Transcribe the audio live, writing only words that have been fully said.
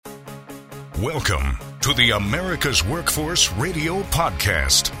Welcome to the America's Workforce Radio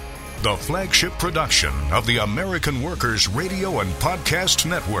Podcast, the flagship production of the American Workers Radio and Podcast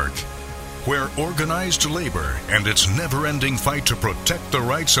Network, where organized labor and its never-ending fight to protect the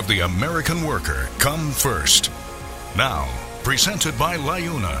rights of the American worker come first. Now, presented by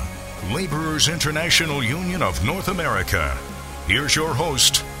LIUNA, Laborers International Union of North America. Here's your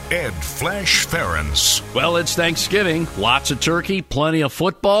host, Ed Flash Ferens. Well, it's Thanksgiving. Lots of turkey, plenty of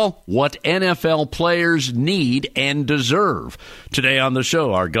football. What NFL players need and deserve. Today on the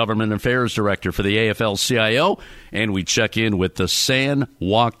show, our Government Affairs Director for the AFL-CIO, and we check in with the San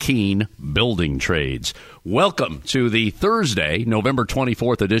Joaquin Building Trades. Welcome to the Thursday, November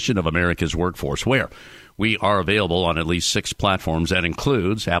 24th edition of America's Workforce, where we are available on at least 6 platforms. That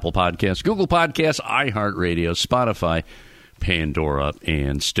includes Apple Podcasts, Google Podcasts, iHeartRadio, Spotify, Pandora,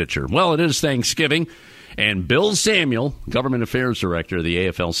 and Stitcher. Well, it is Thanksgiving, and Bill Samuel, Government Affairs Director of the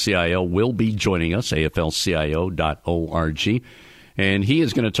AFL-CIO, will be joining us, aflcio.org, and he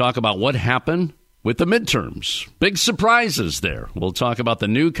is going to talk about what happened with the midterms. Big surprises there. We'll talk about the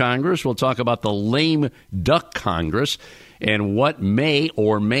new Congress. We'll talk about the lame duck Congress and what may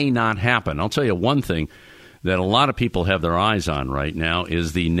or may not happen. I'll tell you one thing that a lot of people have their eyes on right now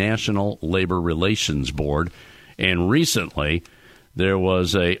is the National Labor Relations Board. And recently, there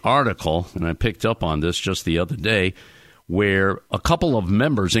was an article, and I picked up on this just the other day, where a couple of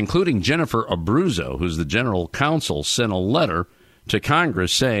members, including Jennifer Abruzzo, who's the general counsel, sent a letter to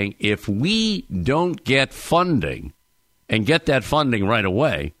Congress saying, if we don't get funding and get that funding right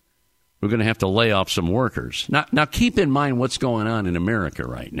away, we're going to have to lay off some workers. Now, keep in mind what's going on in America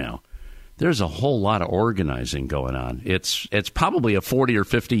right now. There's a whole lot of organizing going on. It's probably a 40 or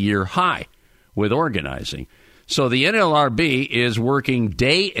 50-year high with organizing. So the NLRB is working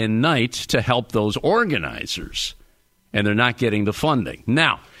day and night to help those organizers, and they're not getting the funding.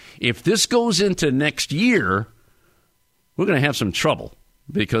 Now, if this goes into next year, we're going to have some trouble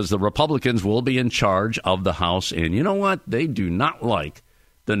because the Republicans will be in charge of the House, and you know what? They do not like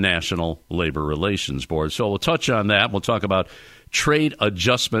the National Labor Relations Board. So we'll touch on that. We'll talk about trade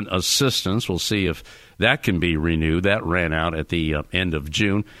adjustment assistance. We'll see if that can be renewed. That ran out at the end of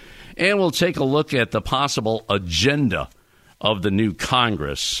June. And we'll take a look at the possible agenda of the new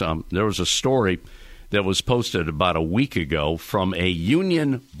Congress. There was a story that was posted about a week ago from a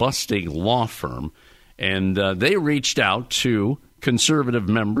union-busting law firm, and they reached out to conservative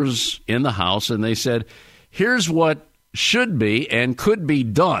members in the House, and they said, here's what should be and could be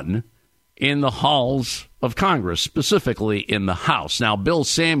done in the halls of Congress, specifically in the House. Now, Bill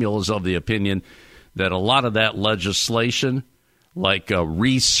Samuel is of the opinion that a lot of that legislation, like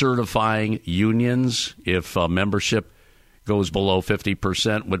recertifying unions if membership goes below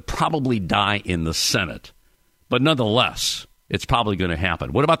 50%, would probably die in the Senate. But nonetheless, it's probably going to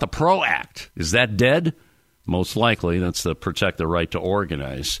happen. What about the PRO Act? Is that dead? Most likely. That's the Protect the Right to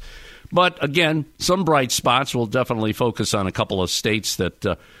Organize. But again, some bright spots. We'll definitely focus on a couple of states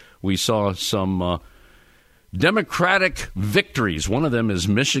that we saw some Democratic victories. One of them is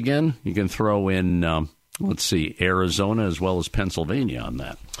Michigan. You can throw in Arizona as well as Pennsylvania on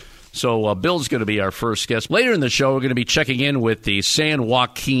that. So Bill's going to be our first guest. Later in the show, we're going to be checking in with the San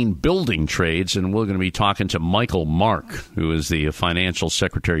Joaquin Building Trades, and we're going to be talking to Michael Mark, who is the Financial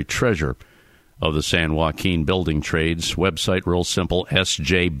Secretary-Treasurer of the San Joaquin Building Trades. Website, real simple,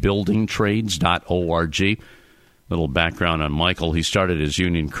 sjbuildingtrades.org. Little background on Michael. He started his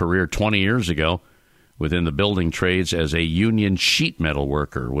union career 20 years ago within the building trades as a union sheet metal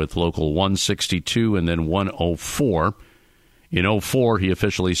worker with Local 162 and then 104. In 2004, he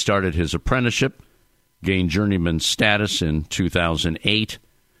officially started his apprenticeship, gained journeyman status in 2008,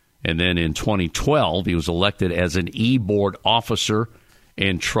 and then in 2012, he was elected as an E-Board officer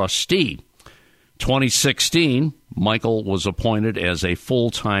and trustee. 2016, Michael was appointed as a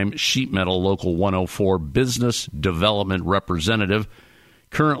full-time sheet metal Local 104 business development representative.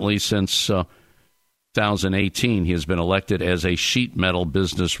 Currently, since 2018, he has been elected as a sheet metal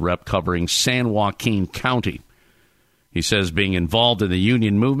business rep covering San Joaquin County. He says being involved in the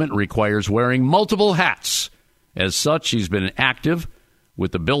union movement requires wearing multiple hats. As such, he's been active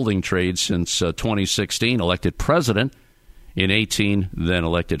with the building trade since 2016, elected president in 2018, then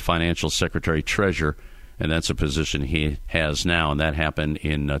elected financial secretary-treasurer, and that's a position he has now, and that happened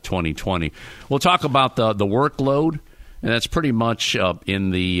in 2020. We'll talk about the workload, and that's pretty much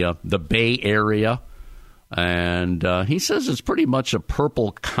in the Bay Area. And he says it's pretty much a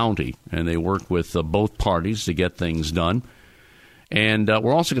purple county, and they work with both parties to get things done. And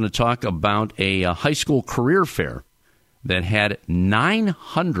we're also going to talk about a high school career fair that had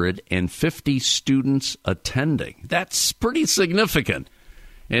 950 students attending. That's pretty significant.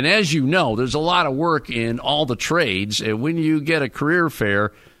 And as you know, there's a lot of work in all the trades. And when you get a career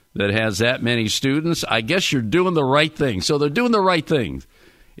fair that has that many students, I guess you're doing the right thing. So they're doing the right thing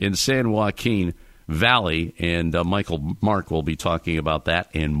in San Joaquin Valley. And Michael Mark will be talking about that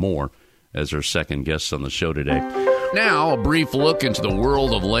and more as our second guest on the show today. Now, a brief look into the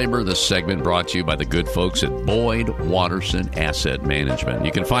world of labor. This segment brought to you by the good folks at Boyd Watterson Asset Management.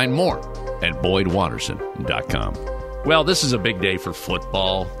 You can find more at BoydWatterson.com. Well, this is a big day for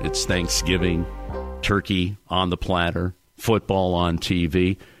football. It's Thanksgiving, turkey on the platter, football on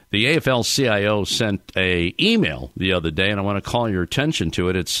TV. The AFL-CIO sent an email the other day, and I want to call your attention to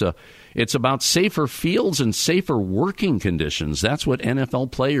it. It's about safer fields and safer working conditions. That's what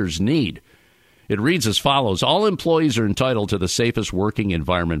NFL players need. It reads as follows: all employees are entitled to the safest working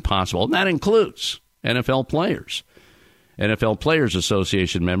environment possible, and that includes NFL players. NFL Players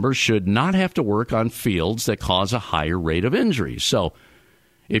Association members should not have to work on fields that cause a higher rate of injury. So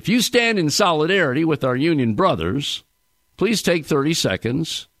if you stand in solidarity with our union brothers, please take 30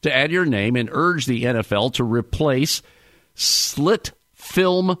 seconds to add your name and urge the NFL to replace slit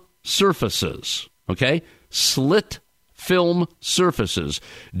film surfaces, okay? Slit film surfaces.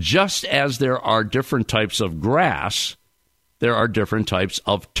 Just as there are different types of grass, there are different types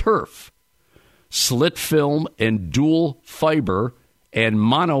of turf. Slit film and dual fiber and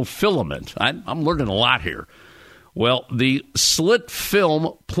monofilament. I'm learning a lot here. Well, the slit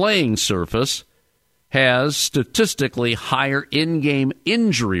film playing surface has statistically higher in-game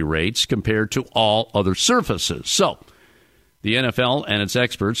injury rates compared to all other surfaces. So, the NFL and its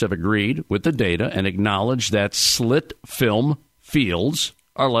experts have agreed with the data and acknowledged that slit film fields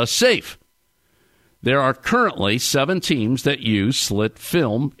are less safe. There are currently 7 teams that use slit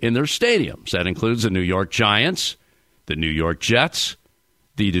film in their stadiums. That includes the New York Giants, the New York Jets,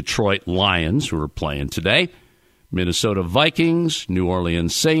 the Detroit Lions, who are playing today, Minnesota Vikings, New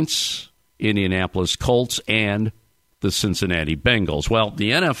Orleans Saints, Indianapolis Colts, and the Cincinnati Bengals. Well, the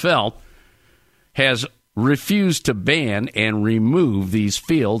NFL has refused to ban and remove these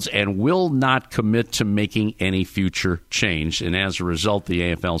fields and will not commit to making any future change. And as a result, the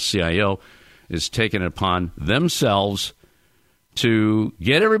AFL-CIO is taking it upon themselves to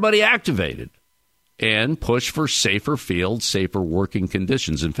get everybody activated and push for safer fields, safer working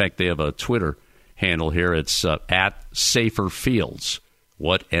conditions. In fact, they have a Twitter handle here. It's at Safer Fields,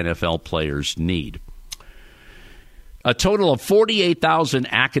 what NFL players need. A total of 48,000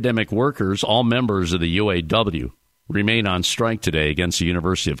 academic workers, all members of the UAW, remain on strike today against the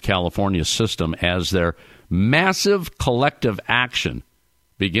University of California system as their massive collective action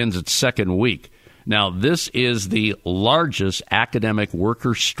begins its second week. Now, this is the largest academic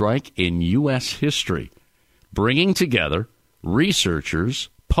worker strike in U.S. history, bringing together researchers,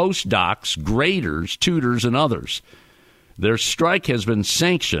 postdocs, graders, tutors, and others. Their strike has been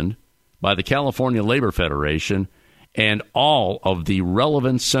sanctioned by the California Labor Federation and all of the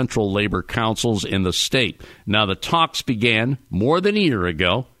relevant central labor councils in the state. Now, the talks began more than a year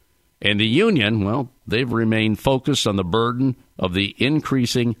ago, and the union, well, they've remained focused on the burden of the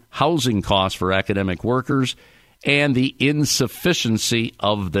increasing housing costs for academic workers and the insufficiency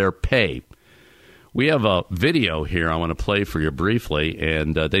of their pay. We have a video here I want to play for you briefly,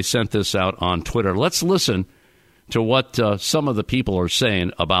 and they sent this out on Twitter. Let's listen to what some of the people are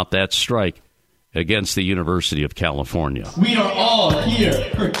saying about that strike against the University of California. We are all here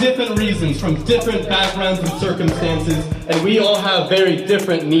for different reasons, from different backgrounds and circumstances, and we all have very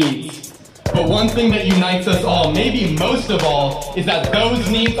different needs. But one thing that unites us all, maybe most of all, is that those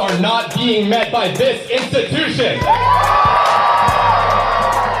needs are not being met by this institution.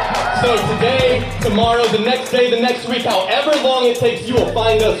 So today, tomorrow, the next day, the next week, however long it takes, you will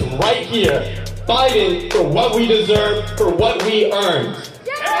find us right here, fighting for what we deserve, for what we earned.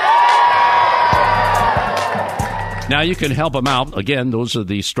 Now, you can help them out. Again, those are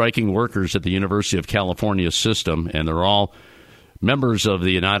the striking workers at the University of California system, and they're all members of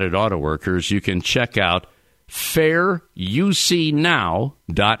the United Auto Workers. You can check out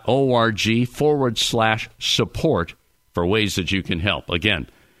fairucnow.org/support for ways that you can help. Again,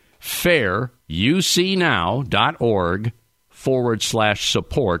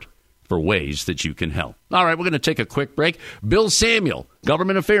 fairucnow.org/support for ways that you can help. All right, we're going to take a quick break. Bill Samuel,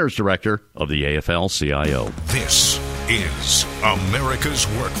 Government Affairs Director of the AFL-CIO. This is America's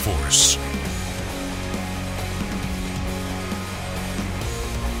Workforce.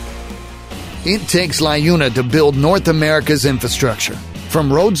 It takes LiUNA to build North America's infrastructure.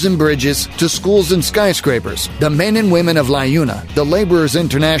 From roads and bridges to schools and skyscrapers, the men and women of LIUNA, the Laborers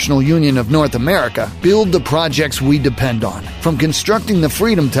International Union of North America, build the projects we depend on. From constructing the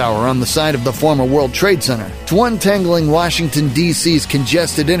Freedom Tower on the site of the former World Trade Center to untangling Washington, D.C.'s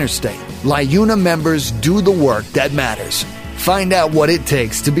congested interstate, LIUNA members do the work that matters. Find out what it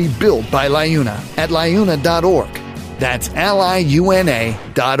takes to be built by LIUNA at LIUNA.org. That's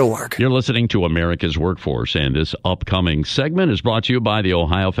LIUNA.org. You're listening to America's Workforce, and this upcoming segment is brought to you by the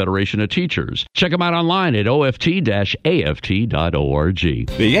Ohio Federation of Teachers. Check them out online at oft-aft.org.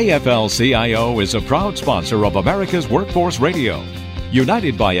 The AFL-CIO is a proud sponsor of America's Workforce Radio.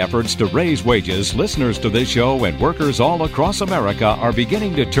 United by efforts to raise wages, listeners to this show and workers all across America are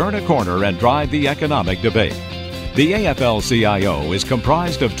beginning to turn a corner and drive the economic debate. The AFL-CIO is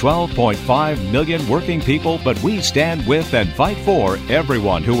comprised of 12.5 million working people, but we stand with and fight for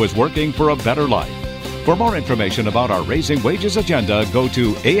everyone who is working for a better life. For more information about our Raising Wages agenda, go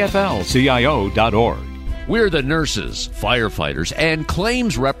to aflcio.org. We're the nurses, firefighters, and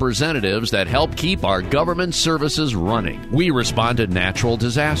claims representatives that help keep our government services running. We respond to natural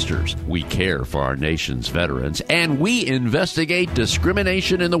disasters. We care for our nation's veterans, and we investigate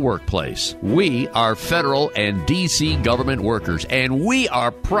discrimination in the workplace. We are federal and D.C. government workers, and we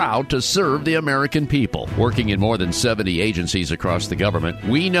are proud to serve the American people. Working in more than 70 agencies across the government,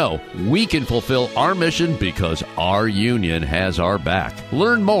 we know we can fulfill our mission because our union has our back.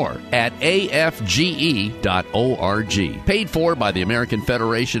 Learn more at afge.org. Paid for by the American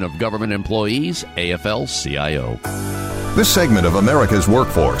Federation of Government Employees, AFL-CIO. This segment of America's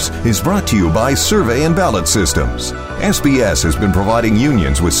Workforce is brought to you by Survey and Ballot Systems. SBS has been providing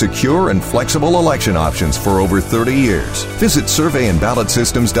unions with secure and flexible election options for over 30 years. Visit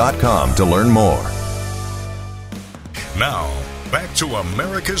surveyandballotsystems.com to learn more. Now, back to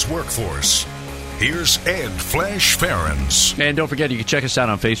America's Workforce. Here's Ed Flash Ferens. And don't forget, you can check us out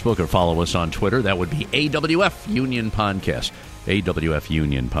on Facebook or follow us on Twitter. That would be AWF Union Podcast. AWF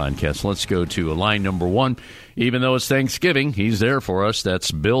Union Podcast. Let's go to line number one. Even though it's Thanksgiving, he's there for us. That's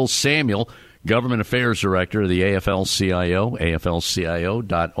Bill Samuel, Government Affairs Director of the AFL-CIO,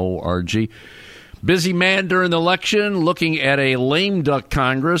 aflcio.org. Busy man during the election, looking at a lame duck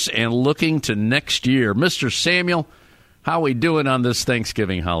Congress and looking to next year. Mr. Samuel, how are we doing on this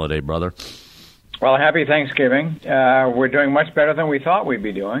Thanksgiving holiday, brother? Well, happy Thanksgiving. We're doing much better than we thought we'd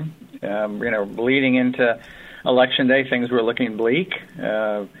be doing. Leading into Election Day, things were looking bleak.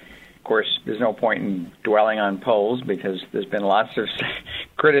 Of course, there's no point in dwelling on polls because there's been lots of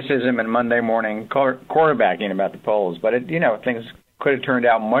criticism and Monday morning quarterbacking about the polls. But, things could have turned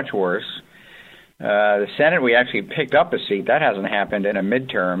out much worse. The Senate, we actually picked up a seat. That hasn't happened in a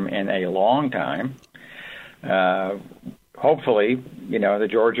midterm in a long time. Hopefully, the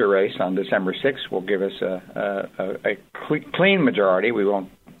Georgia race on December 6th will give us a clean majority. We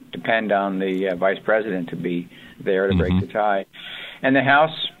won't depend on the vice president to be there to break the tie. And the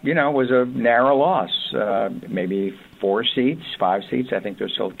House, was a narrow loss, maybe 5 seats. I think they're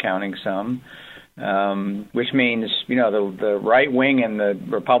still counting some, which means, the right wing and the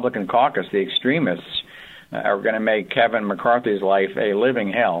Republican caucus, the extremists, are going to make Kevin McCarthy's life a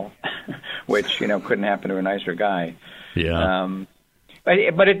living hell, which, couldn't happen to a nicer guy. Yeah. But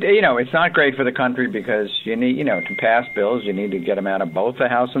it's not great for the country because you need, to pass bills, you need to get them out of both the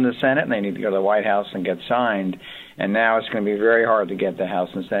House and the Senate, and they need to go to the White House and get signed. And now it's going to be very hard to get the House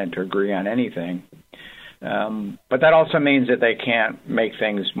and Senate to agree on anything. But that also means that they can't make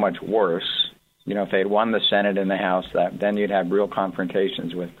things much worse. If they had won the Senate and the House, then you'd have real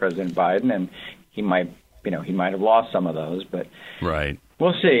confrontations with President Biden, and he might have lost some of those. But right.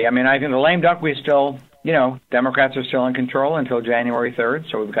 We'll see. I think the lame duck, we still. Democrats are still in control until January 3rd,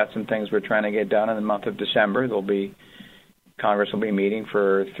 so we've got some things we're trying to get done in the month of December. Congress will be meeting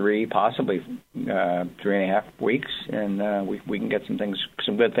for 3, possibly 3.5 weeks, and we can get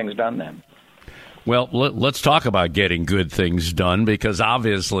some good things done then. Well, let's talk about getting good things done because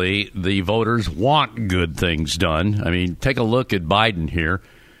obviously the voters want good things done. Take a look at Biden here.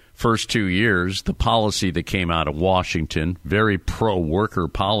 First 2 years, the policy that came out of Washington, very pro-worker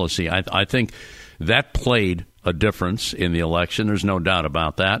policy. I think that played a difference in the election. There's no doubt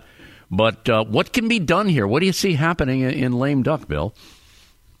about that. But what can be done here? What do you see happening in lame duck, Bill?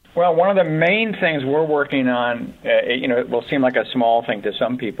 Well, one of the main things we're working on, it will seem like a small thing to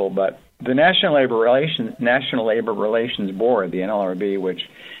some people, but the National Labor Relations Board, the NLRB, which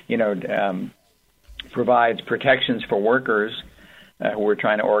provides protections for workers who are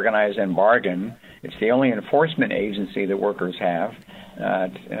trying to organize and bargain. It's the only enforcement agency that workers have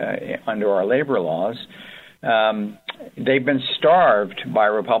under our labor laws. They've been starved by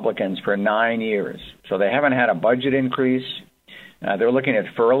Republicans for 9 years. So they haven't had a budget increase. They're looking at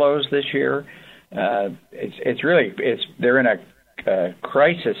furloughs this year. They're in a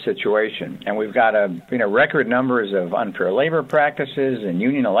crisis situation, and we've got record numbers of unfair labor practices and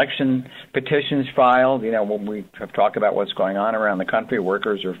union election petitions filed. When we have talked about what's going on around the country,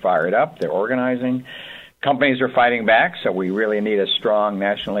 workers are fired up, they're organizing, companies are fighting back, so we really need a strong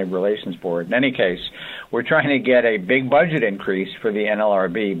National Labor Relations Board. In any case, we're trying to get a big budget increase for the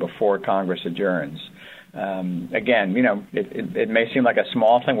NLRB before Congress adjourns. Again, it may seem like a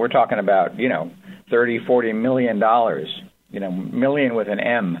small thing. We're talking about, $30-40 million. Million with an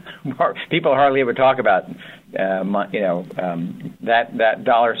M. People hardly ever talk about, that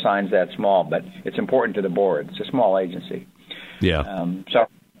dollar sign's that small, but it's important to the board. It's a small agency. Yeah.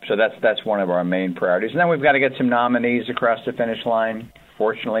 So that's one of our main priorities. And then we've got to get some nominees across the finish line.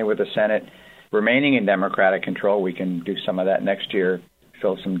 Fortunately, with the Senate remaining in Democratic control, we can do some of that next year,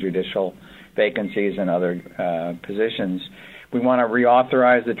 fill some judicial vacancies and other positions. We want to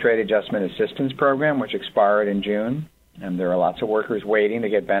reauthorize the Trade Adjustment Assistance Program, which expired in June. And there are lots of workers waiting to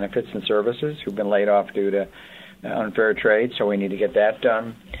get benefits and services who've been laid off due to unfair trade, so we need to get that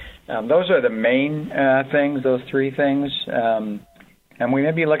done. Those are the main things, those three things. And we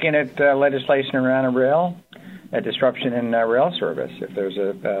may be looking at legislation around a disruption in rail service if there's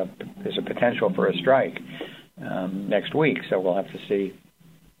a potential for a strike next week. So we'll have to see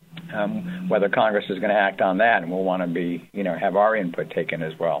whether Congress is going to act on that, and we'll want to have our input taken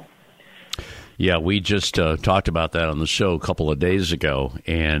as well. Yeah, we just talked about that on the show a couple of days ago,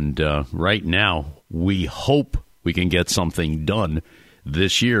 and right now we hope we can get something done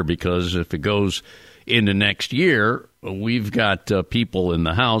this year, because if it goes into next year, we've got people in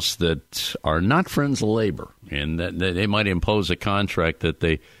the House that are not friends of labor, and that they might impose a contract that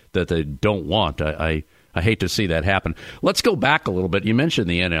they don't want. I hate to see that happen. Let's go back a little bit. You mentioned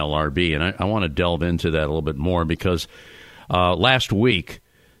the NLRB, and I want to delve into that a little bit more, because last week,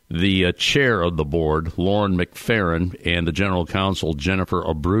 the chair of the board, Lauren McFerrin, and the general counsel, Jennifer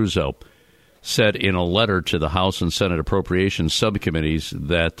Abruzzo, said in a letter to the House and Senate Appropriations subcommittees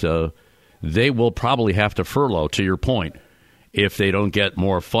that they will probably have to furlough, to your point, if they don't get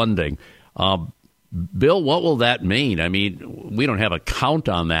more funding. Bill, what will that mean? I mean, we don't have a count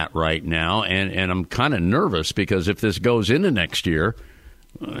on that right now, and I'm kind of nervous, because if this goes into next year,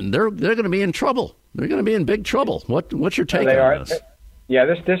 they're going to be in trouble. They're going to be in big trouble. What's your take on this? Yeah,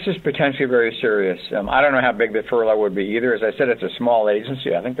 this is potentially very serious. I don't know how big the furlough would be either. As I said, it's a small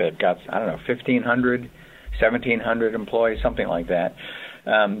agency. I think they've got, 1,500, 1,700 employees, something like that.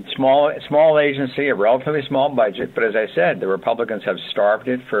 Small agency, a relatively small budget. But as I said, the Republicans have starved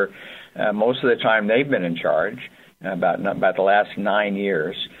it for most of the time they've been in charge, about the last 9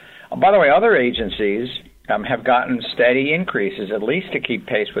 years. By the way, other agencies have gotten steady increases, at least to keep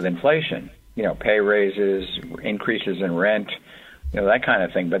pace with inflation. Pay raises, increases in rent, that kind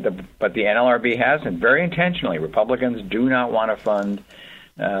of thing. But the NLRB hasn't, very intentionally. Republicans do not want to fund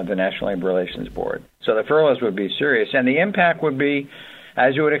the National Labor Relations Board. So the furloughs would be serious, and the impact would be,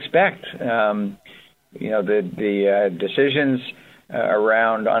 as you would expect. The decisions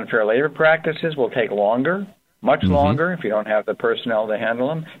around unfair labor practices will take longer, much longer, if you don't have the personnel to handle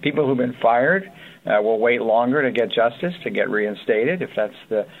them. People who've been fired will wait longer to get justice, to get reinstated, if that's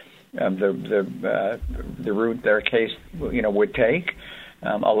the route their case would take.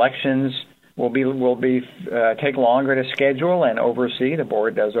 Elections will take longer to schedule and oversee. The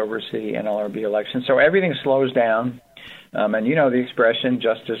board does oversee NLRB elections, so everything slows down. And the expression,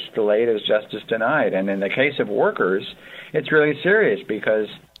 justice delayed is justice denied. And in the case of workers, it's really serious, because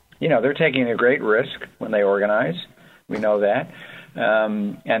they're taking a great risk when they organize. We know that.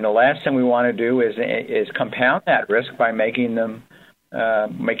 And the last thing we want to do is compound that risk by making them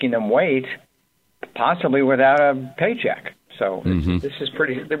wait, possibly without a paycheck. So this is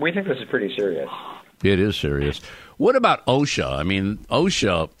we think this is pretty serious. It is serious. What about OSHA? I mean,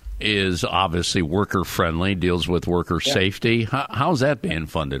 OSHA is obviously worker friendly, deals with worker safety. How's that being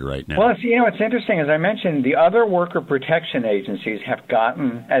funded right now? Well, it's interesting. As I mentioned, the other worker protection agencies have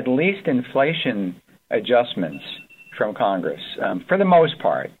gotten at least inflation adjustments from Congress, for the most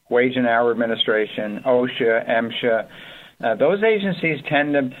part. Wage and Hour Administration, OSHA, MSHA. Those agencies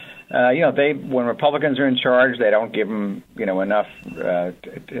tend to, when Republicans are in charge, they don't give them, enough as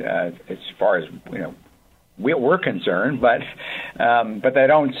far as, we're concerned, but they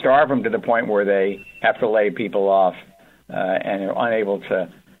don't starve them to the point where they have to lay people off and are unable to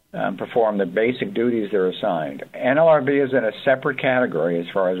perform the basic duties they're assigned. NLRB is in a separate category as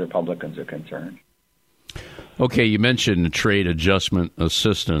far as Republicans are concerned. Okay, you mentioned trade adjustment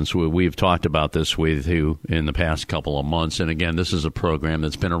assistance. We've talked about this with you in the past couple of months. And again, this is a program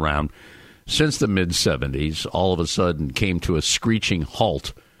that's been around since the mid-'70s, all of a sudden came to a screeching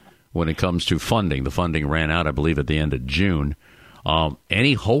halt when it comes to funding. The funding ran out, I believe, at the end of June.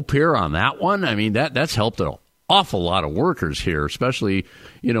 Any hope here on that one? I mean, that's helped an awful lot of workers here, especially,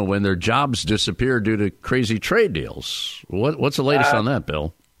 when their jobs disappear due to crazy trade deals. What's the latest on that,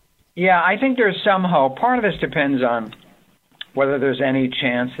 Bill? Yeah, I think there's some hope. Part of this depends on whether there's any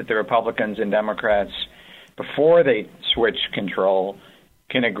chance that the Republicans and Democrats, before they switch control,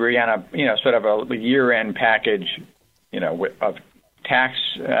 can agree on a sort of a year-end package, of tax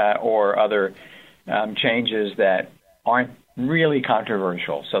or other changes that aren't really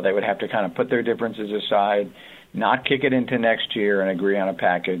controversial. So they would have to kind of put their differences aside, not kick it into next year, and agree on a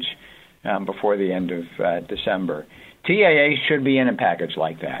package before the end of December. TAA should be in a package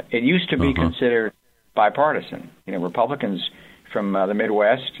like that. It used to be considered bipartisan. Republicans from the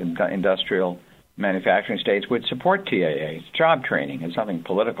Midwest and industrial manufacturing states would support TAA. It's job training. There's nothing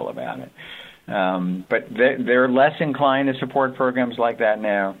political about it. But they're less inclined to support programs like that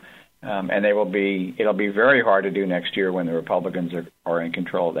now, and it'll be very hard to do next year when the Republicans are in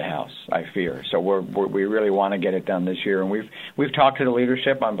control of the House, I fear. So we really want to get it done this year, and we've talked to the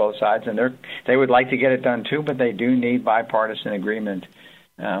leadership on both sides, and they would like to get it done too, but they do need bipartisan agreement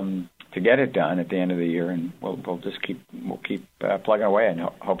to get it done at the end of the year, and we'll keep plugging away, and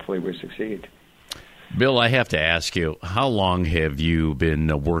hopefully we succeed. Bill, I have to ask you, how long have you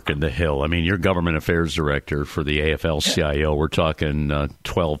been working the Hill? I mean, you're government affairs director for the AFL-CIO. We're talking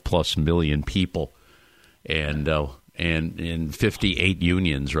 12-plus million people and in 58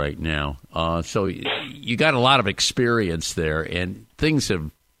 unions right now. So you got a lot of experience there, and things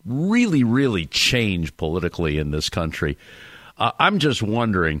have really, really changed politically in this country. I'm just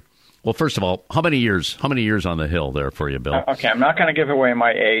wondering, well, first of all, how many years on the Hill there for you, Bill? Okay, I'm not going to give away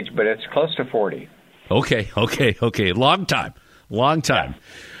my age, but it's close to 40. Okay. Long time.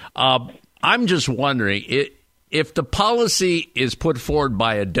 I'm just wondering, if the policy is put forward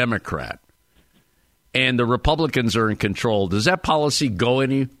by a Democrat and the Republicans are in control, does that policy go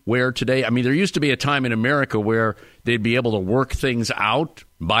anywhere today? I mean, there used to be a time in America where they'd be able to work things out,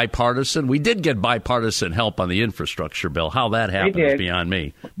 bipartisan. We did get bipartisan help on the infrastructure bill. How that happened is beyond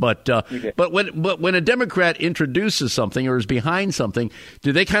me. But when a Democrat introduces something or is behind something,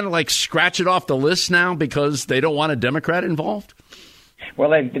 do they kind of like scratch it off the list now because they don't want a Democrat involved?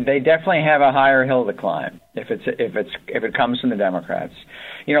 Well, they definitely have a higher hill to climb if it comes from the Democrats.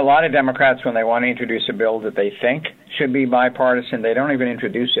 A lot of Democrats, when they want to introduce a bill that they think should be bipartisan, they don't even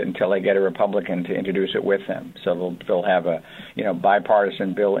introduce it until they get a Republican to introduce it with them. So they'll have a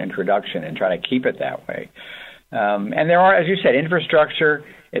bipartisan bill introduction and try to keep it that way. And there are, as you said, infrastructure.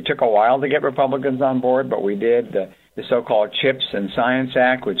 It took a while to get Republicans on board, but we did. The so-called CHIPS and Science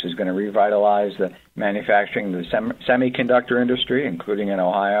Act, which is going to revitalize the manufacturing of the semiconductor industry, including in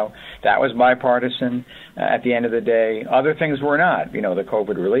Ohio. That was bipartisan at the end of the day. Other things were not. The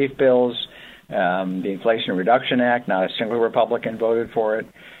COVID relief bills, the Inflation Reduction Act, not a single Republican voted for it.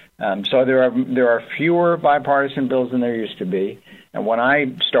 So there are fewer bipartisan bills than there used to be. And when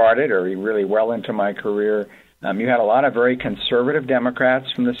I started, or really well into my career, you had a lot of very conservative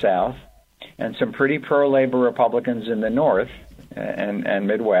Democrats from the South and some pretty pro-labor Republicans in the North and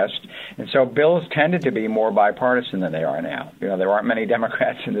Midwest. And so bills tended to be more bipartisan than they are now. There aren't many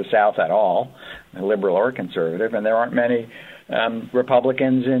Democrats in the South at all, liberal or conservative, and there aren't many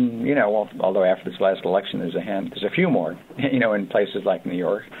Republicans in, although after this last election there's a few more, in places like New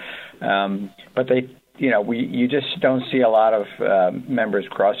York. But you just don't see a lot of members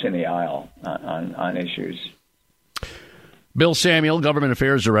crossing the aisle on issues. Bill Samuel, Government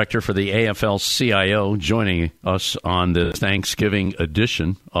Affairs Director for the AFL-CIO, joining us on the Thanksgiving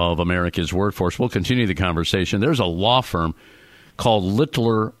edition of America's Workforce. We'll continue the conversation. There's a law firm called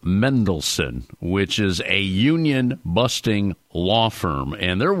Littler Mendelson, which is a union-busting law firm,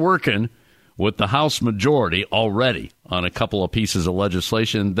 and they're working with the House majority already on a couple of pieces of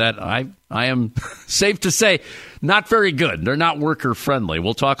legislation that I am safe to say not very good. They're not worker-friendly.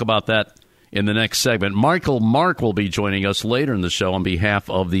 We'll talk about that in the next segment. Michael Mark will be joining us later in the show on behalf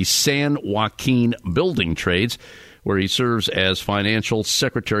of the San Joaquin Building Trades, where he serves as Financial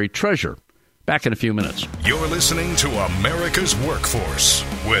Secretary Treasurer. Back in a few minutes. You're listening to America's Workforce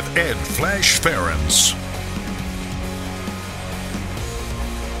with Ed Flash Ferens.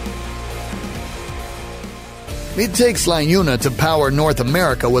 It takes LiUNA to power North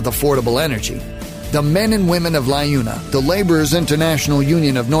America with affordable energy. The men and women of LiUNA, the Laborers International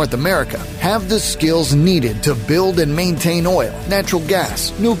Union of North America, have the skills needed to build and maintain oil, natural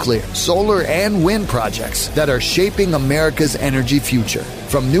gas, nuclear, solar, and wind projects that are shaping America's energy future.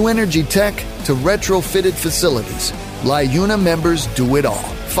 From new energy tech to retrofitted facilities, LiUNA members do it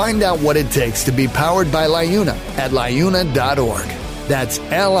all. Find out what it takes to be powered by LiUNA at LiUNA.org. That's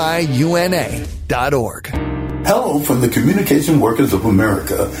LiUNA.org. Hello from the Communication Workers of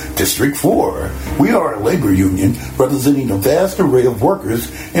America, District 4. We are a labor union representing a vast array of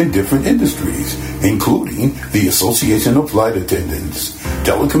workers in different industries, including the Association of Flight Attendants,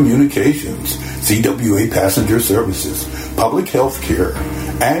 Telecommunications, CWA Passenger Services, Public Health Care,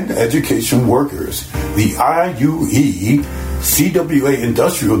 and Education Workers, the IUE, CWA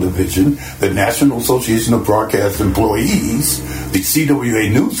Industrial Division, the National Association of Broadcast Employees, the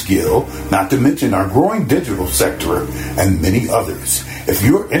CWA News Guild, not to mention our growing digital sector, and many others. If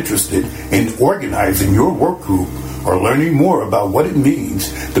you're interested in organizing your work group or learning more about what it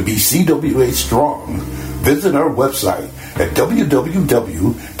means to be CWA strong, visit our website at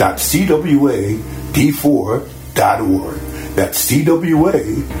www.cwad4.org. That's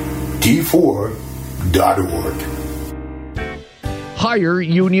cwad4.org. Hire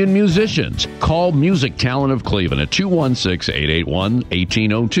union musicians. Call Music Talent of Cleveland at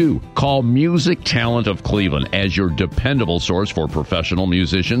 216-881-1802. Call Music Talent of Cleveland as your dependable source for professional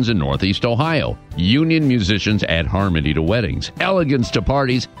musicians in Northeast Ohio. Union musicians add harmony to weddings, elegance to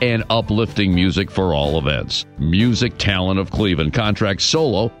parties, and uplifting music for all events. Music Talent of Cleveland contracts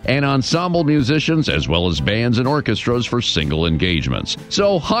solo and ensemble musicians as well as bands and orchestras for single engagements.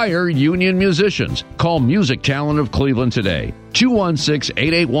 So hire union musicians. Call Music Talent of Cleveland today.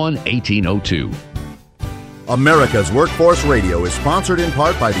 216-881-1802. America's Workforce Radio is sponsored in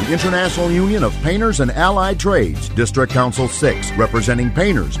part by the International Union of Painters and Allied Trades, District Council 6, representing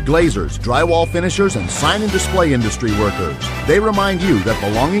painters, glazers, drywall finishers, and sign and display industry workers. They remind you that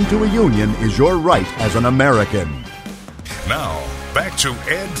belonging to a union is your right as an American. Now, back to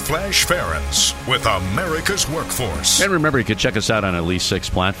Ed Flash Farrens with America's Workforce. And remember, you can check us out on at least 6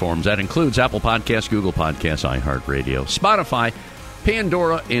 platforms. That includes Apple Podcasts, Google Podcasts, iHeartRadio, Spotify,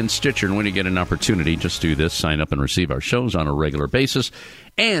 Pandora, and Stitcher. And when you get an opportunity, just do this. Sign up and receive our shows on a regular basis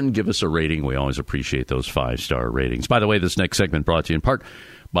and give us a rating. We always appreciate those 5-star ratings. By the way, this next segment brought to you in part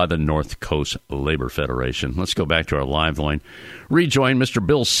by the North Coast Labor Federation. Let's go back to our live line. Rejoin Mr.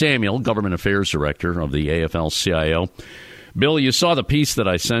 Bill Samuel, Government Affairs Director of the AFL-CIO. Bill, you saw the piece that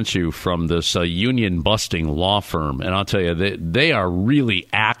I sent you from this union-busting law firm, and I'll tell you, they are really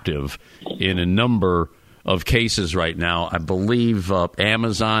active in a number of cases right now. I believe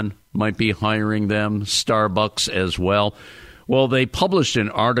Amazon might be hiring them, Starbucks as well. Well, they published an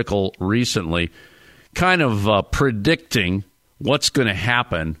article recently kind of predicting what's going to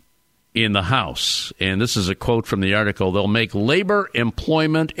happen in the House. And this is a quote from the article. They'll make labor,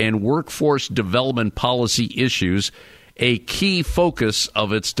 employment, and workforce development policy issues a key focus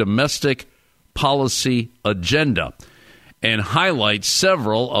of its domestic policy agenda and highlight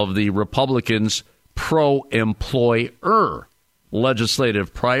several of the Republicans' pro-employer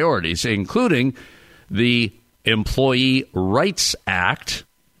legislative priorities, including the Employee Rights Act,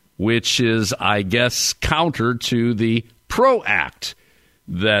 which is, I guess, counter to the PRO Act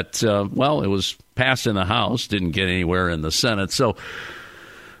that, it was passed in the House, didn't get anywhere in the Senate. So,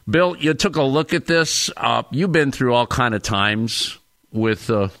 Bill, you took a look at this. You've been through all kind of times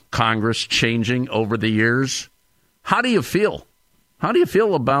with Congress changing over the years. How do you feel? How do you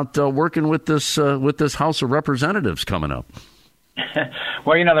feel about working with this House of Representatives coming up?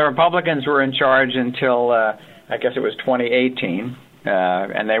 Well, the Republicans were in charge until I guess it was 2018,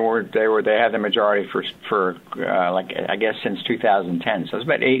 and they had the majority for I guess since 2010. So it's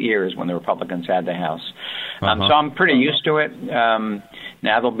about 8 years when the Republicans had the House. So I'm pretty used to it.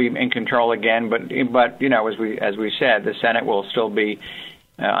 Now they'll be in control again, but as we said, the Senate will still be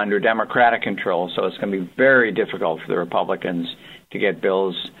under Democratic control. So it's going to be very difficult for the Republicans to get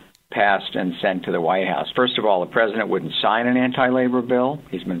bills passed and sent to the White House. First of all, the president wouldn't sign an anti-labor bill.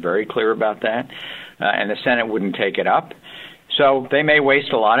 He's been very clear about that. And the Senate wouldn't take it up. So they may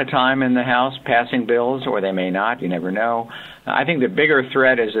waste a lot of time in the House passing bills, or they may not. You never know. I think the bigger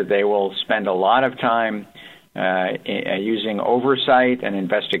threat is that they will spend a lot of time using oversight and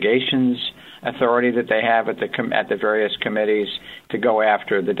investigations authority that they have at the various committees to go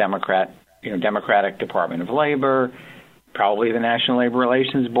after the Democratic Department of Labor, probably the National Labor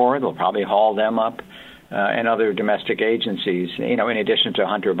Relations Board. They'll probably haul them up, and other domestic agencies. In addition to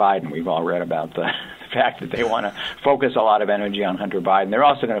Hunter Biden, we've all read about the fact that they want to focus a lot of energy on Hunter Biden. They're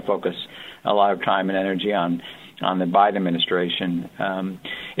also going to focus a lot of time and energy on the Biden administration.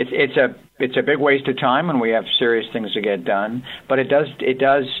 It's a big waste of time when we have serious things to get done, but it does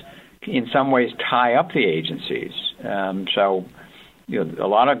in some ways tie up the agencies. A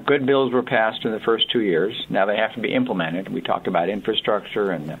lot of good bills were passed in the first 2 years. Now they have to be implemented. We talked about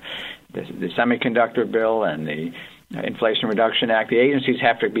infrastructure and the semiconductor bill and the Inflation Reduction Act. The agencies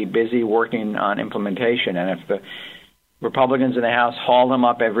have to be busy working on implementation, and if the Republicans in the House haul them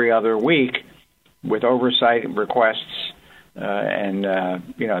up every other week with oversight requests and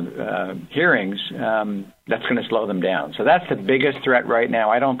hearings, that's going to slow them down. So that's the biggest threat right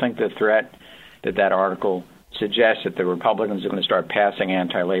now. I don't think the threat that article suggests that the Republicans are going to start passing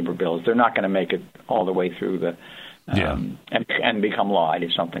anti-labor bills. They're not going to make it all the way through the and become law. I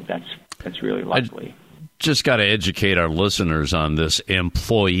just don't think that's really likely. Just got to educate our listeners on this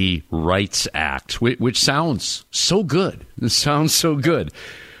Employee Rights Act, which sounds so good. It sounds so good.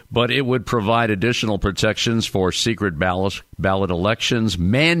 But it would provide additional protections for secret ballot elections,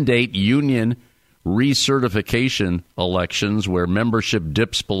 mandate union recertification elections where membership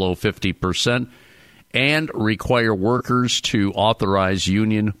dips below 50%, and require workers to authorize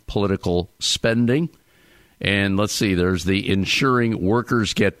union political spending. And let's see, there's the Ensuring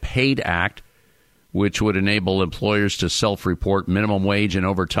Workers Get Paid Act, which would enable employers to self-report minimum wage and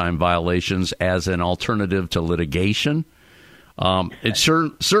overtime violations as an alternative to litigation. It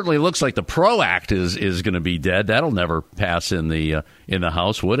certainly looks like the PRO Act is going to be dead. That'll never pass in the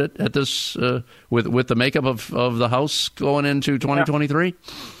House, would it? At this with the makeup of the House going into 2023.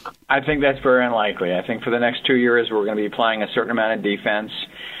 I think that's very unlikely. I think for the next 2 years we're going to be applying a certain amount of defense.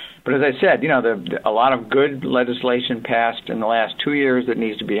 But as I said, a lot of good legislation passed in the last 2 years that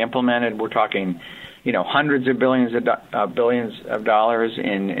needs to be implemented. We're talking, hundreds of billions of dollars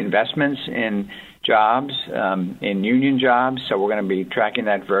in investments in jobs, in union jobs. So we're going to be tracking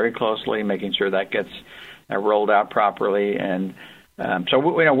that very closely, making sure that gets rolled out properly. And so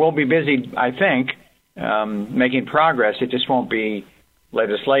we'll be busy, I think, making progress. It just won't be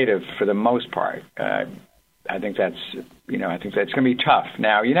legislative for the most part. I think that's going to be tough.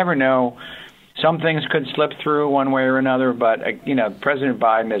 Now, you never know. Some things could slip through one way or another, but President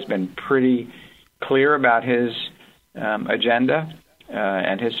Biden has been pretty clear about his agenda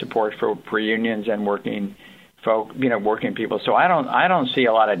and his support for unions and working people. So I don't see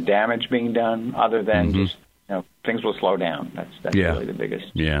a lot of damage being done, other than just things will slow down. That's really the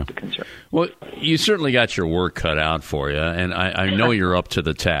biggest concern. Well, you certainly got your work cut out for you, and I know you're up to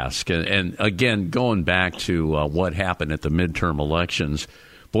the task. And again, going back to what happened at the midterm elections,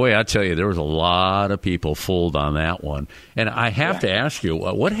 boy, I tell you, there was a lot of people fooled on that one. And I have to ask you,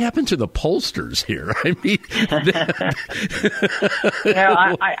 what happened to the pollsters here? I mean,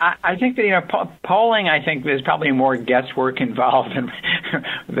 I think that polling. I think there's probably more guesswork involved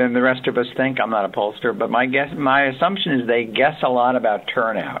than the rest of us think. I'm not a pollster, but my assumption is they guess a lot about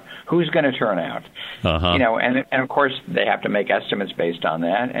turnout. Who's going to turn out? And of course they have to make estimates based on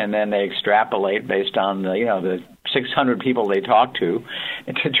that, and then they extrapolate based on the 600 people they talk to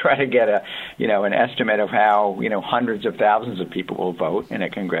try to get an estimate of how hundreds of thousands of people will vote in a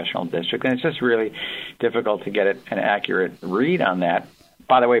congressional district, and it's just really difficult to get an accurate read on that.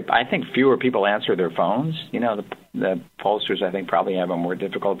 By the way, I think fewer people answer their phones. The pollsters, I think, probably have a more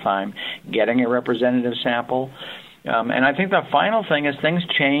difficult time getting a representative sample. And I think the final thing is things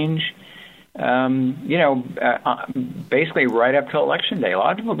change, basically right up to Election Day. A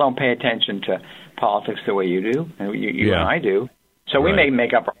lot of people don't pay attention to politics the way you do, and you and I do. So we may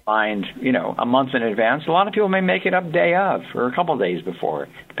make up our mind, a month in advance. A lot of people may make it up day of or a couple of days before.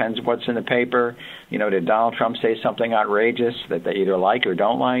 Depends what's in the paper. Did Donald Trump say something outrageous that they either like or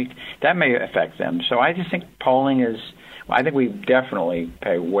don't like? That may affect them. So I just think polling I think we definitely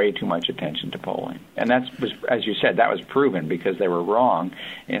pay way too much attention to polling. And as you said, that was proven because they were wrong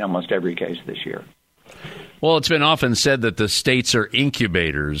in almost every case this year. Well, it's been often said that the states are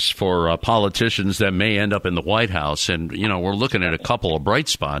incubators for politicians that may end up in the White House. And, we're looking at a couple of bright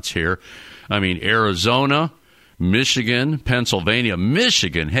spots here. I mean, Arizona, Michigan, Pennsylvania.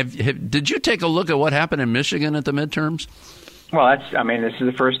 Michigan. Did you take a look at what happened in Michigan at the midterms? Well, this is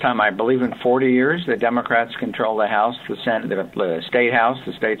the first time, I believe, in 40 years that Democrats control the House, the Senate, the State House,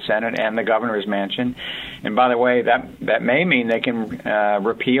 the State Senate, and the governor's mansion. And by the way, that may mean they can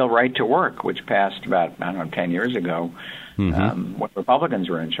repeal right to work, which passed about, 10 years ago when Republicans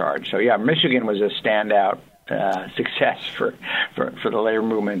were in charge. So, Michigan was a standout success for the labor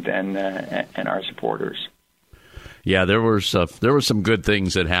movement and our supporters. Yeah, there were some good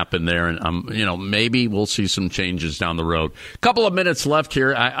things that happened there, and maybe we'll see some changes down the road. Couple of minutes left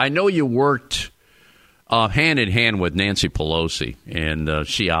here. I know you worked hand in hand with Nancy Pelosi, and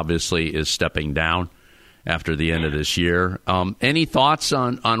she obviously is stepping down after the end of this year. Any thoughts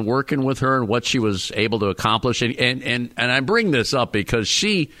on working with her and what she was able to accomplish? And I bring this up because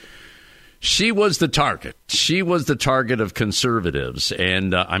she was the target. She was the target of conservatives.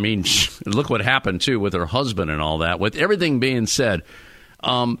 And, look what happened, too, with her husband and all that. With everything being said,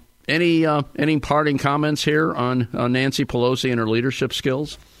 and Any parting comments here on Nancy Pelosi and her leadership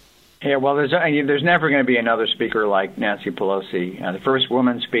skills? Yeah, well, there's never going to be another speaker like Nancy Pelosi, the first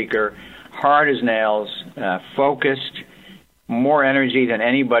woman speaker, hard as nails, focused, more energy than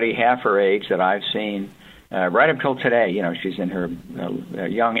anybody half her age that I've seen. Right up till today, she's in her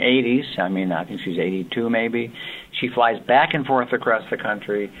young 80s. I mean, I think she's 82 maybe. She flies back and forth across the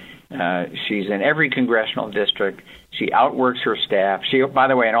country. She's in every congressional district. She outworks her staff. She, by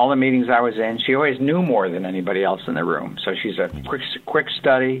the way, in all the meetings I was in, she always knew more than anybody else in the room. So she's a quick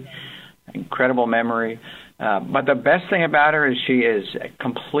study, incredible memory. But the best thing about her is she is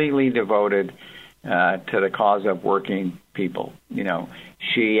completely devoted to the cause of working people.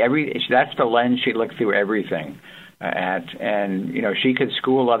 That's the lens she looked through everything at. And, she could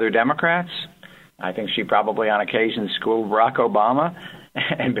school other Democrats. I think she probably on occasion schooled Barack Obama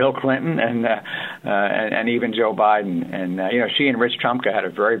and Bill Clinton and even Joe Biden. And, she and Rich Trumka had a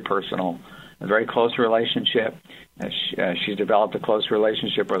very personal, a very close relationship. She's developed a close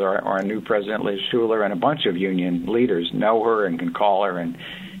relationship with our new president, Liz Schuler, and a bunch of union leaders know her and can call her, and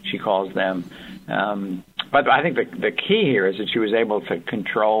she calls them. But I think the key here is that she was able to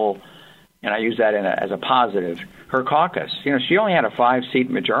control, and I use that as a positive, her caucus. She only had a 5-seat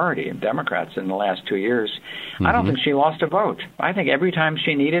majority of Democrats in the last 2 years. Mm-hmm. I don't think she lost a vote. I think every time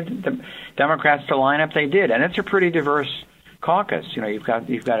she needed the Democrats to line up, they did, and it's a pretty diverse caucus. You've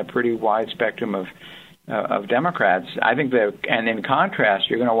got a pretty wide spectrum of Democrats. I think and in contrast,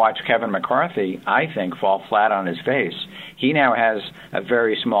 you're going to watch Kevin McCarthy, I think, fall flat on his face. He now has a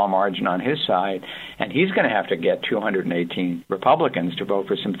very small margin on his side, and he's going to have to get 218 Republicans to vote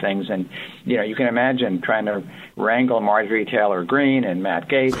for some things. And, you can imagine trying to wrangle Marjorie Taylor Greene and Matt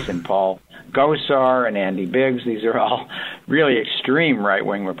Gaetz and Paul Gosar and Andy Biggs. These are all really extreme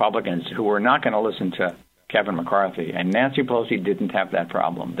right-wing Republicans who are not going to listen to Kevin McCarthy. And Nancy Pelosi didn't have that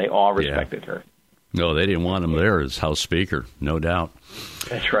problem. They all respected her. No, they didn't want him there as House Speaker, no doubt.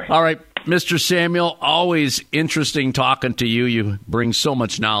 That's right. All right, Mr. Samuel, always interesting talking to you. You bring so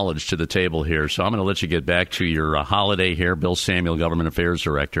much knowledge to the table here. So I'm going to let you get back to your holiday here. Bill Samuel, Government Affairs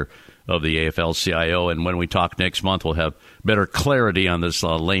Director of the AFL-CIO. And when we talk next month, we'll have better clarity on this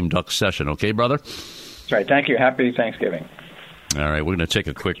lame duck session. Okay, brother? That's right. Thank you. Happy Thanksgiving. All right, we're going to take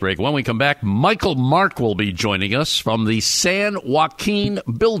a quick break. When we come back, Michael Mark will be joining us from the San Joaquin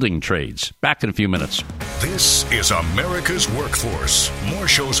Building Trades. Back in a few minutes. This is America's Workforce. More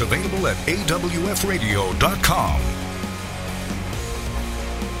shows available at awfradio.com.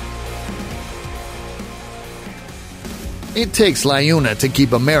 It takes LIUNA to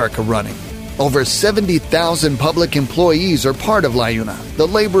keep America running. Over 70,000 public employees are part of LIUNA, the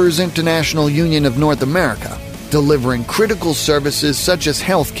Laborers International Union of North America, delivering critical services such as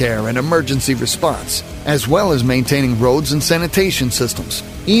healthcare and emergency response, as well as maintaining roads and sanitation systems.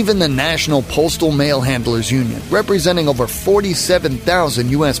 Even the National Postal Mail Handlers Union, representing over 47,000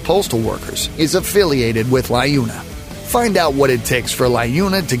 U.S. postal workers, is affiliated with LIUNA. Find out what it takes for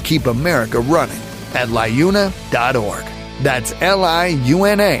LIUNA to keep America running at LIUNA.org. That's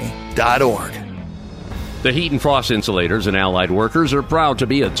LIUNA.org. The Heat and Frost Insulators and Allied Workers are proud to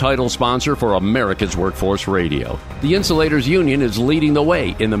be a title sponsor for America's Workforce Radio. The Insulators Union is leading the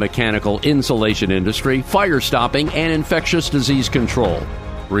way in the mechanical insulation industry, fire stopping, and infectious disease control.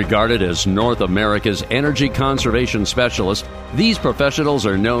 Regarded as North America's energy conservation specialists, these professionals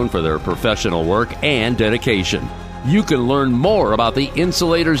are known for their professional work and dedication. You can learn more about the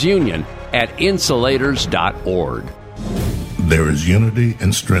Insulators Union at insulators.org. There is unity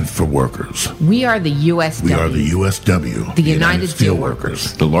and strength for workers. We are the USW. We are the USW. The United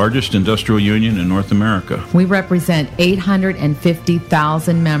Steelworkers. The largest industrial union in North America. We represent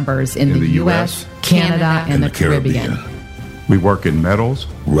 850,000 members in the U.S., Canada, and the Caribbean. We work in metals,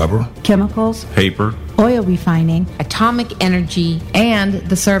 rubber, chemicals, paper, oil refining, atomic energy, and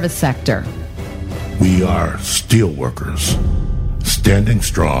the service sector. We are steelworkers, standing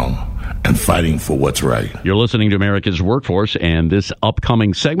strong and fighting for what's right. You're listening to America's Workforce, and this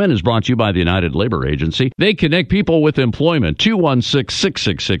upcoming segment is brought to you by the United Labor Agency. They connect people with employment.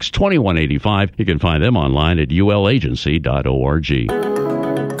 216-666-2185. You can find them online at ulagency.org.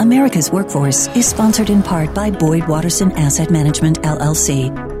 America's Workforce is sponsored in part by Boyd Watterson Asset Management,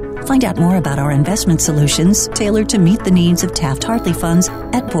 LLC. Find out more about our investment solutions tailored to meet the needs of Taft-Hartley funds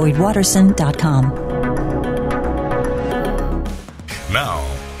at boydwatterson.com. Now,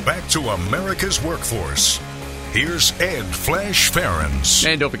 back to America's Workforce. Here's Ed Flash Ferens.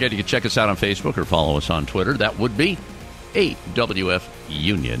 And don't forget, you can check us out on Facebook or follow us on Twitter. That would be AWF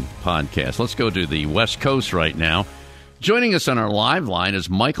Union Podcast. Let's go to the West Coast right now. Joining us on our live line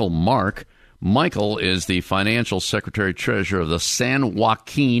is Michael Mark. Michael is the financial secretary-treasurer of the San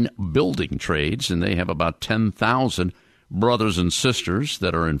Joaquin Building Trades, and they have about 10,000 brothers and sisters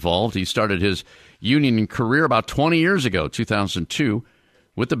that are involved. He started his union career about 20 years ago, 2002,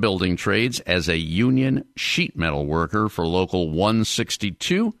 with the building trades as a union sheet metal worker for Local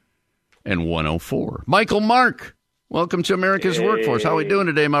 162 and 104. Michael Mark, welcome to America's Workforce. How are we doing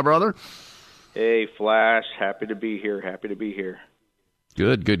today, my brother? Hey, Flash. Happy to be here.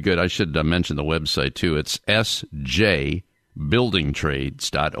 Good. I should mention the website, too. It's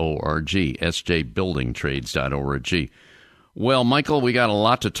sjbuildingtrades.org, sjbuildingtrades.org. Well, Michael, we got a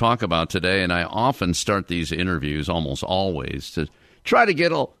lot to talk about today, and I often start these interviews, almost always, to try to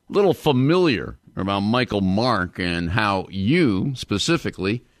get a little familiar about Michael Mark and how you,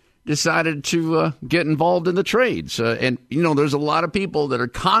 specifically, decided to get involved in the trades. And, there's a lot of people that are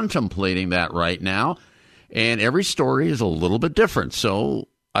contemplating that right now. And every story is a little bit different. So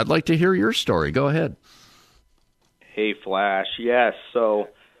I'd like to hear your story. Go ahead. Hey, Flash. Yes. So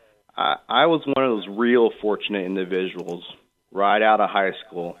I was one of those real fortunate individuals. Right out of high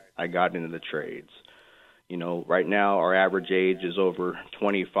school, I got into the trades. Right now our average age is over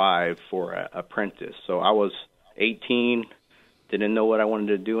 25 for an apprentice. So I was 18, didn't know what I wanted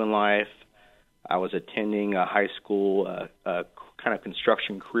to do in life. I was attending a high school kind of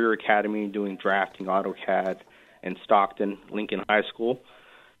construction career academy, doing drafting, AutoCAD, in Stockton, Lincoln High School.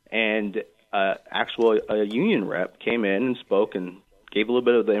 And a union rep came in and spoke and gave a little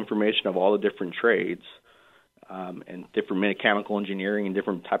bit of the information of all the different trades and different mechanical engineering and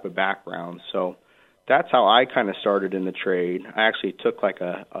different type of backgrounds. So that's how I kind of started in the trade. I actually took like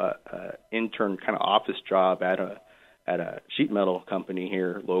a intern kind of office job at a sheet metal company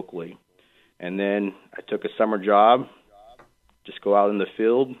here locally. And then I took a summer job, just go out in the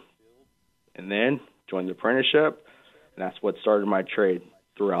field, and then joined the apprenticeship, and that's what started my trade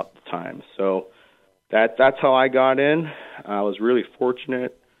throughout the time. So that's how I got in. I was really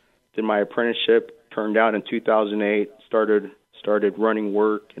fortunate. Did my apprenticeship, turned out in 2008, started running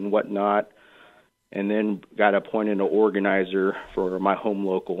work and whatnot, and then got appointed an organizer for my home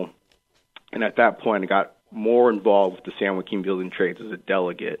local. And at that point, I got more involved with the San Joaquin Building Trades as a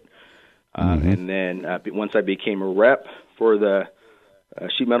delegate. And then once I became a rep for the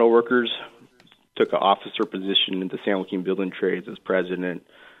sheet metal workers, took an officer position in the San Joaquin Building Trades as president,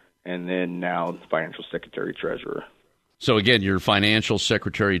 and then now financial secretary-treasurer. So again, you're financial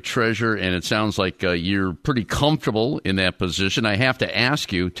secretary-treasurer, and it sounds like you're pretty comfortable in that position. I have to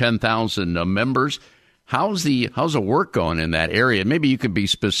ask you, 10,000 members, how's the work going in that area? Maybe you could be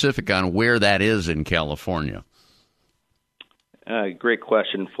specific on where that is in California. Great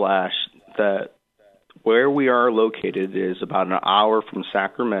question, Flash. Where we are located is about an hour from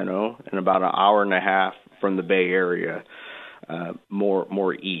Sacramento and about an hour and a half from the Bay Area,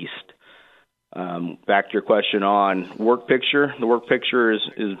 more east. Back to your question on work picture. The work picture is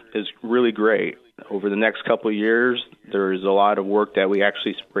really great. Over the next couple of years, there is a lot of work that we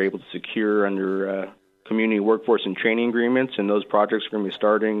actually were able to secure under community workforce and training agreements, and those projects are going to be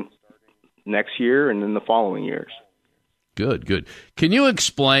starting next year and in the following years. Good. Can you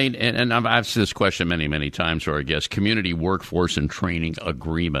explain, and I've asked this question many, many times to our guests, community workforce and training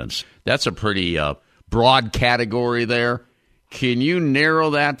agreements. That's a pretty broad category there. Can you narrow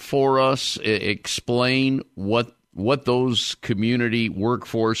that for us? Explain what those community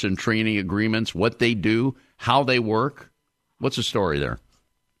workforce and training agreements, what they do, how they work? What's the story there?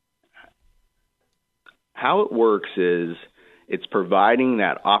 How it works is it's providing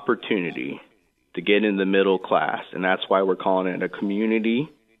that opportunity to get in the middle class, and that's why we're calling it a community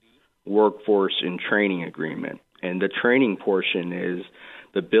workforce and training agreement. And the training portion is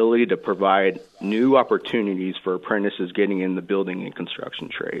the ability to provide new opportunities for apprentices getting in the building and construction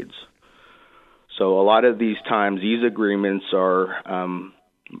trades. So a lot of these times, these agreements are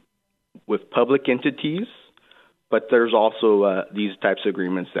with public entities, but there's also these types of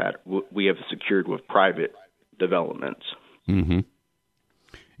agreements that we have secured with private developments. Mm-hmm.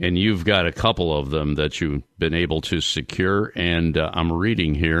 And you've got a couple of them that you've been able to secure. And I'm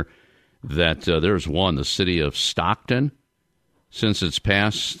reading here that there's one, the city of Stockton. Since it's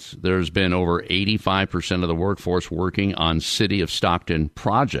passed, there's been over 85% of the workforce working on city of Stockton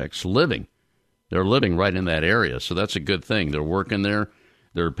projects, living. They're living right in that area. So that's a good thing. They're working there.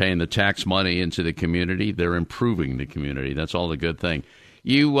 They're paying the tax money into the community. They're improving the community. That's all a good thing.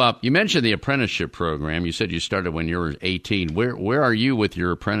 You mentioned the apprenticeship program. You said you started when you were 18. Where are you with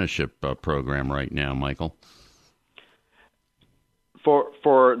your apprenticeship program right now, Michael? For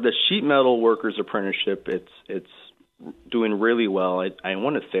the sheet metal workers apprenticeship, it's doing really well. I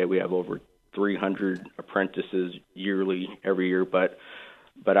want to say we have over 300 apprentices yearly, every year, but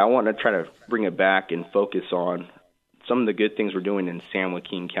but I want to try to bring it back and focus on some of the good things we're doing in San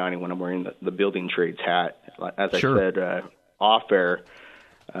Joaquin County when I'm wearing the building trades hat. As I said off air,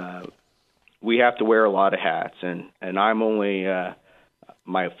 we have to wear a lot of hats, and I'm only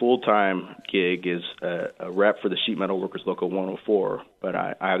my full-time gig is a rep for the Sheet Metal Workers Local 104, but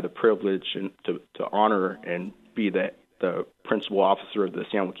I have the privilege to honor and be the principal officer of the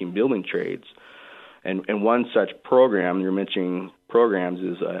San Joaquin Building Trades. And one such program, you're mentioning programs,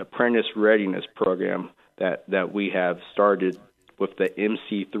 is an apprentice readiness program that we have started with the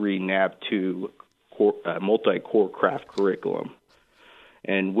MC3 NAB2 multi-core craft curriculum.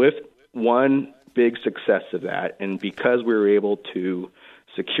 And with one big success of that, and because we were able to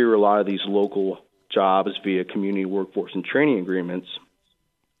secure a lot of these local jobs via community workforce and training agreements,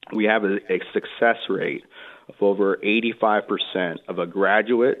 we have a success rate of over 85% of a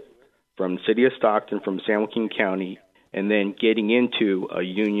graduate from the city of Stockton, from San Joaquin County, and then getting into a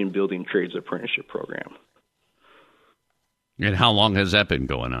union building trades apprenticeship program. And how long has that been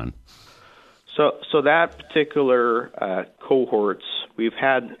going on? So that particular cohorts, we've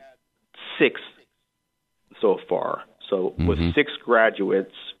had 6 so far. So with 6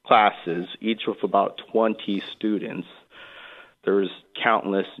 graduates classes, each with about 20 students, there's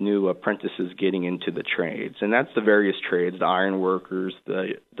countless new apprentices getting into the trades. And that's the various trades, the iron workers,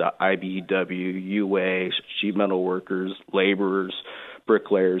 the IBEW, UA, sheet metal workers, laborers,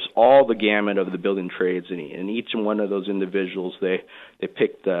 bricklayers, all the gamut of the building trades. And each one of those individuals, they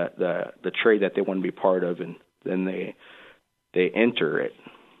pick the trade that they want to be part of, and then they enter it.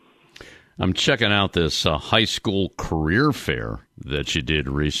 I'm checking out this high school career fair that you did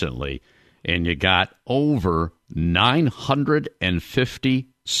recently, and you got over 950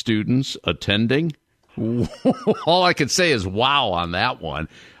 students attending. All I can say is wow on that one.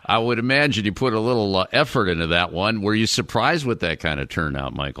 I would imagine you put a little effort into that one. Were you surprised with that kind of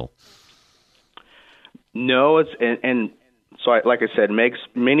turnout, Michael? No, and so like I said,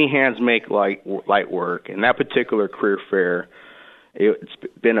 many hands make light work. And that particular career fair, it's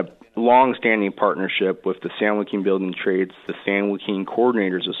been a long-standing partnership with the San Joaquin Building Trades, the San Joaquin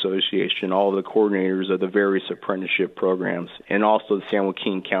Coordinators Association, all the coordinators of the various apprenticeship programs, and also the San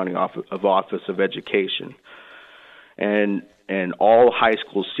Joaquin County Office of Education. And all high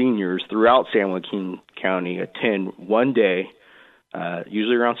school seniors throughout San Joaquin County attend one day,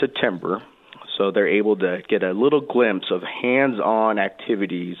 usually around September, so they're able to get a little glimpse of hands-on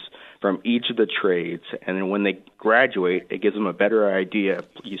activities from each of the trades, and then when they graduate, it gives them a better idea.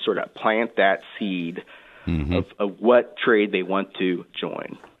 You sort of plant that seed of what trade they want to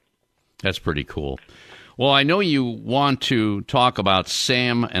join. That's pretty cool. Well, I know you want to talk about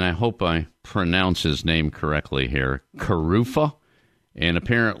Sam, and I hope I pronounce his name correctly here, Carufa, and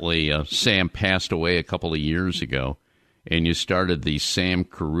apparently Sam passed away a couple of years ago, and you started the Sam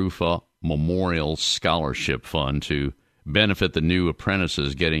Carufa Memorial Scholarship Fund to benefit the new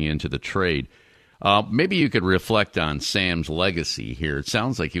apprentices getting into the trade. Maybe you could reflect on Sam's legacy here. It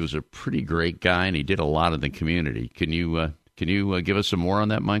sounds like he was a pretty great guy, and he did a lot in the community. Can you give us some more on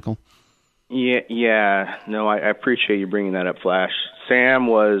that, Michael? Yeah. No, I appreciate you bringing that up, Flash. Sam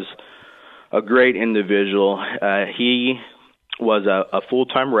was a great individual. He was a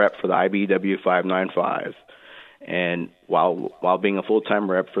full-time rep for the IBEW 595. And while being a full-time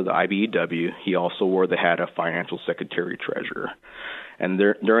rep for the IBEW, he also wore the hat of financial secretary-treasurer. And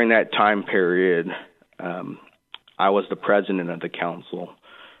during that time period, I was the president of the council,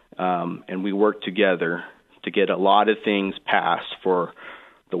 and we worked together to get a lot of things passed for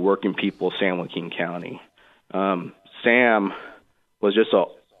the working people of San Joaquin County. Sam was just an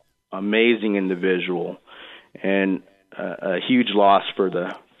amazing individual and a huge loss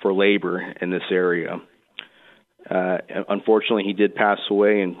for labor in this area. Unfortunately, he did pass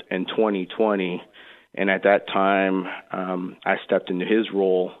away in 2020, and at that time, I stepped into his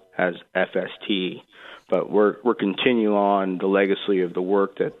role as FST. But we're continuing on the legacy of the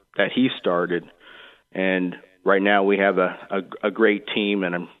work that he started, and right now we have a great team.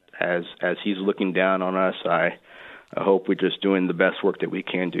 And as he's looking down on us, I hope we're just doing the best work that we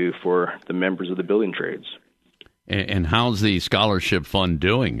can do for the members of the building trades. And how's the scholarship fund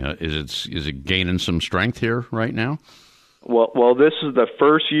doing? Is it gaining some strength here right now? Well, this is the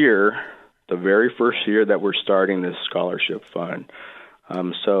very first year that we're starting this scholarship fund.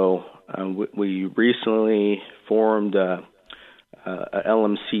 We recently formed a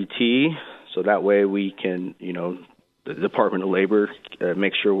LMCT, so that way we can, the Department of Labor,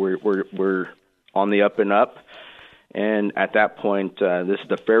 make sure we're on the up and up. And at that point, this is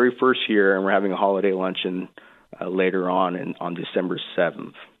the very first year, and we're having a holiday luncheon later on December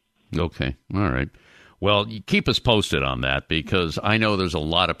 7th. Okay. All right. Well, keep us posted on that, because I know there's a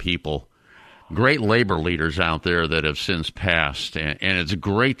lot of people, great labor leaders out there that have since passed, and it's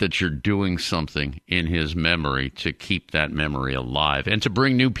great that you're doing something in his memory to keep that memory alive and to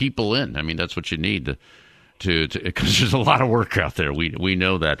bring new people in. I mean, that's what you need to because there's a lot of work out there. We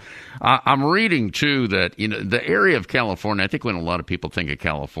know that. I'm reading too that the area of California. I think when a lot of people think of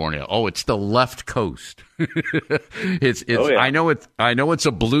California, it's the left coast. it's Oh, yeah. I know it's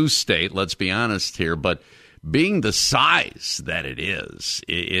a blue state. Let's be honest here, but being the size that it is,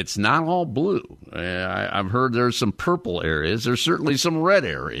 it's not all blue. I've heard there's some purple areas. There's certainly some red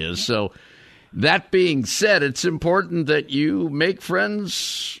areas. So that being said, it's important that you make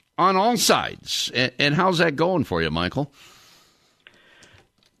friends on all sides. And how's that going for you, Michael?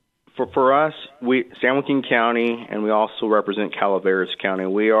 For us, San Joaquin County, and we also represent Calaveras County.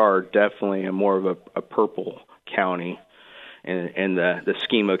 We are definitely more of a purple county in the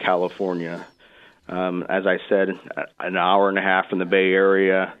scheme of California. As I said, an hour and a half from the Bay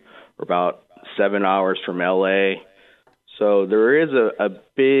Area, or about 7 hours from L.A. So there is a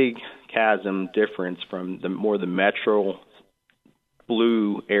big chasm difference from the metro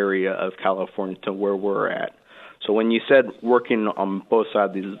blue area of California to where we're at. So when you said working on both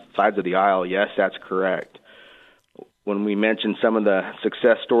sides of the aisle, yes, that's correct. When we mentioned some of the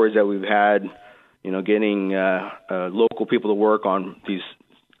success stories that we've had, getting local people to work on these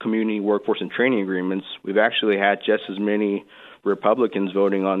community workforce and training agreements, we've actually had just as many Republicans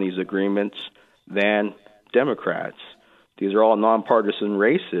voting on these agreements than Democrats. These are all nonpartisan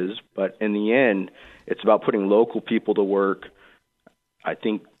races, but in the end, it's about putting local people to work. I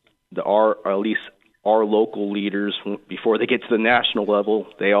think at least our local leaders, before they get to the national level,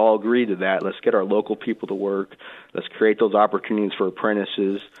 they all agree to that. Let's get our local people to work. Let's create those opportunities for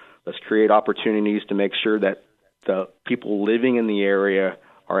apprentices. Let's create opportunities to make sure that the people living in the area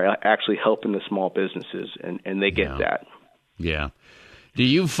are actually helping the small businesses, and they get that. Yeah. Do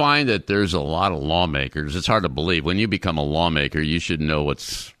you find that there's a lot of lawmakers? It's hard to believe. When you become a lawmaker, you should know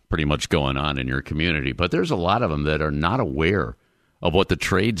what's pretty much going on in your community. But there's a lot of them that are not aware of what the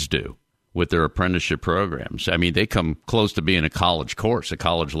trades do with their apprenticeship programs. I mean, they come close to being a college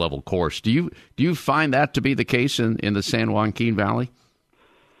level course. Do you find that to be the case in the San Joaquin Valley?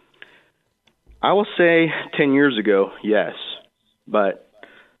 I will say 10 years ago, yes. But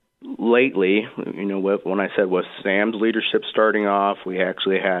lately, when I said with Sam's leadership starting off, we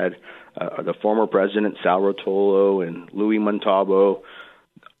actually had the former president, Sal Rotolo, and Louis Montalvo.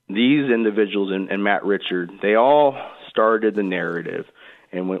 These individuals and Matt Richard, they all started the narrative.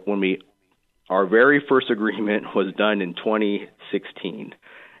 And when our very first agreement was done in 2016.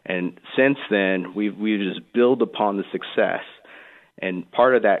 And since then, we've just built upon the success. And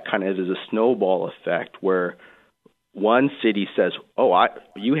part of that kind of is a snowball effect where one city says,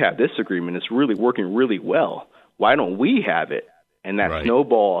 you have this agreement. It's really working really well. Why don't we have it? And that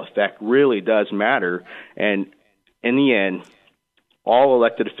snowball effect really does matter. And in the end, all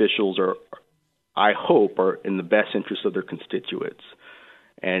elected officials I hope, are in the best interest of their constituents.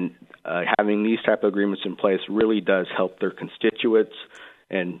 And having these type of agreements in place really does help their constituents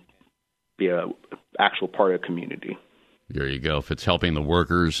and be an actual part of the community. There you go. If it's helping the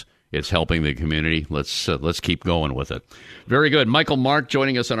workers, it's helping the community. Let's keep going with it. Very good. Michael Mark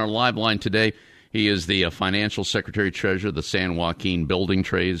joining us on our live line today. He is the financial secretary-treasurer of the San Joaquin Building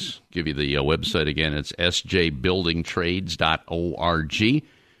Trades. Give you the website again. It's sjbuildingtrades.org.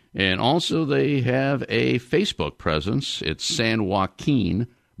 And also they have a Facebook presence. It's San Joaquin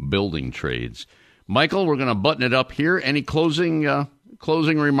Building Trades. Michael, we're going to button it up here. Any closing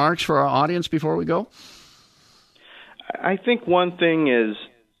remarks for our audience before we go? I think one thing is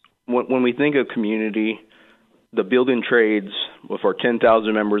when we think of community, the building trades, with our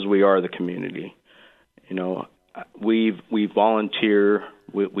 10,000 members, we are the community. We volunteer,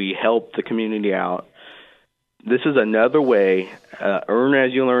 we help the community out. This is another way, earn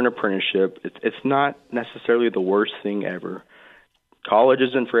as you learn apprenticeship. It's not necessarily the worst thing ever. College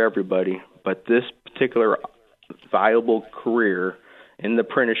isn't for everybody, but this particular viable career in the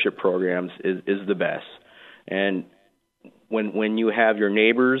apprenticeship programs is the best. And when you have your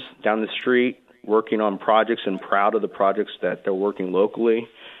neighbors down the street working on projects and proud of the projects that they're working locally,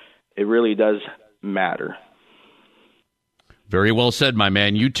 it really does matter. Very well said, my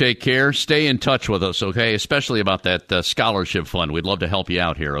man. You take care. Stay in touch with us, okay? Especially about that scholarship fund. We'd love to help you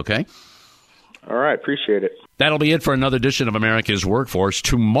out here, okay? All right. Appreciate it. That'll be it for another edition of America's Workforce.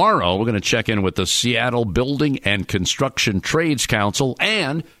 Tomorrow, we're going to check in with the Seattle Building and Construction Trades Council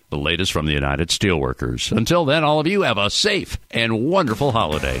and the latest from the United Steelworkers. Until then, all of you have a safe and wonderful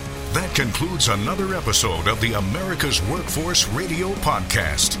holiday. That concludes another episode of the America's Workforce Radio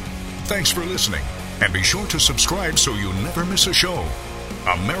Podcast. Thanks for listening. And be sure to subscribe so you never miss a show.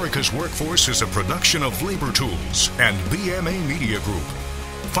 America's Workforce is a production of Labor Tools and BMA Media Group.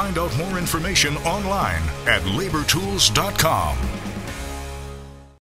 Find out more information online at labortools.com.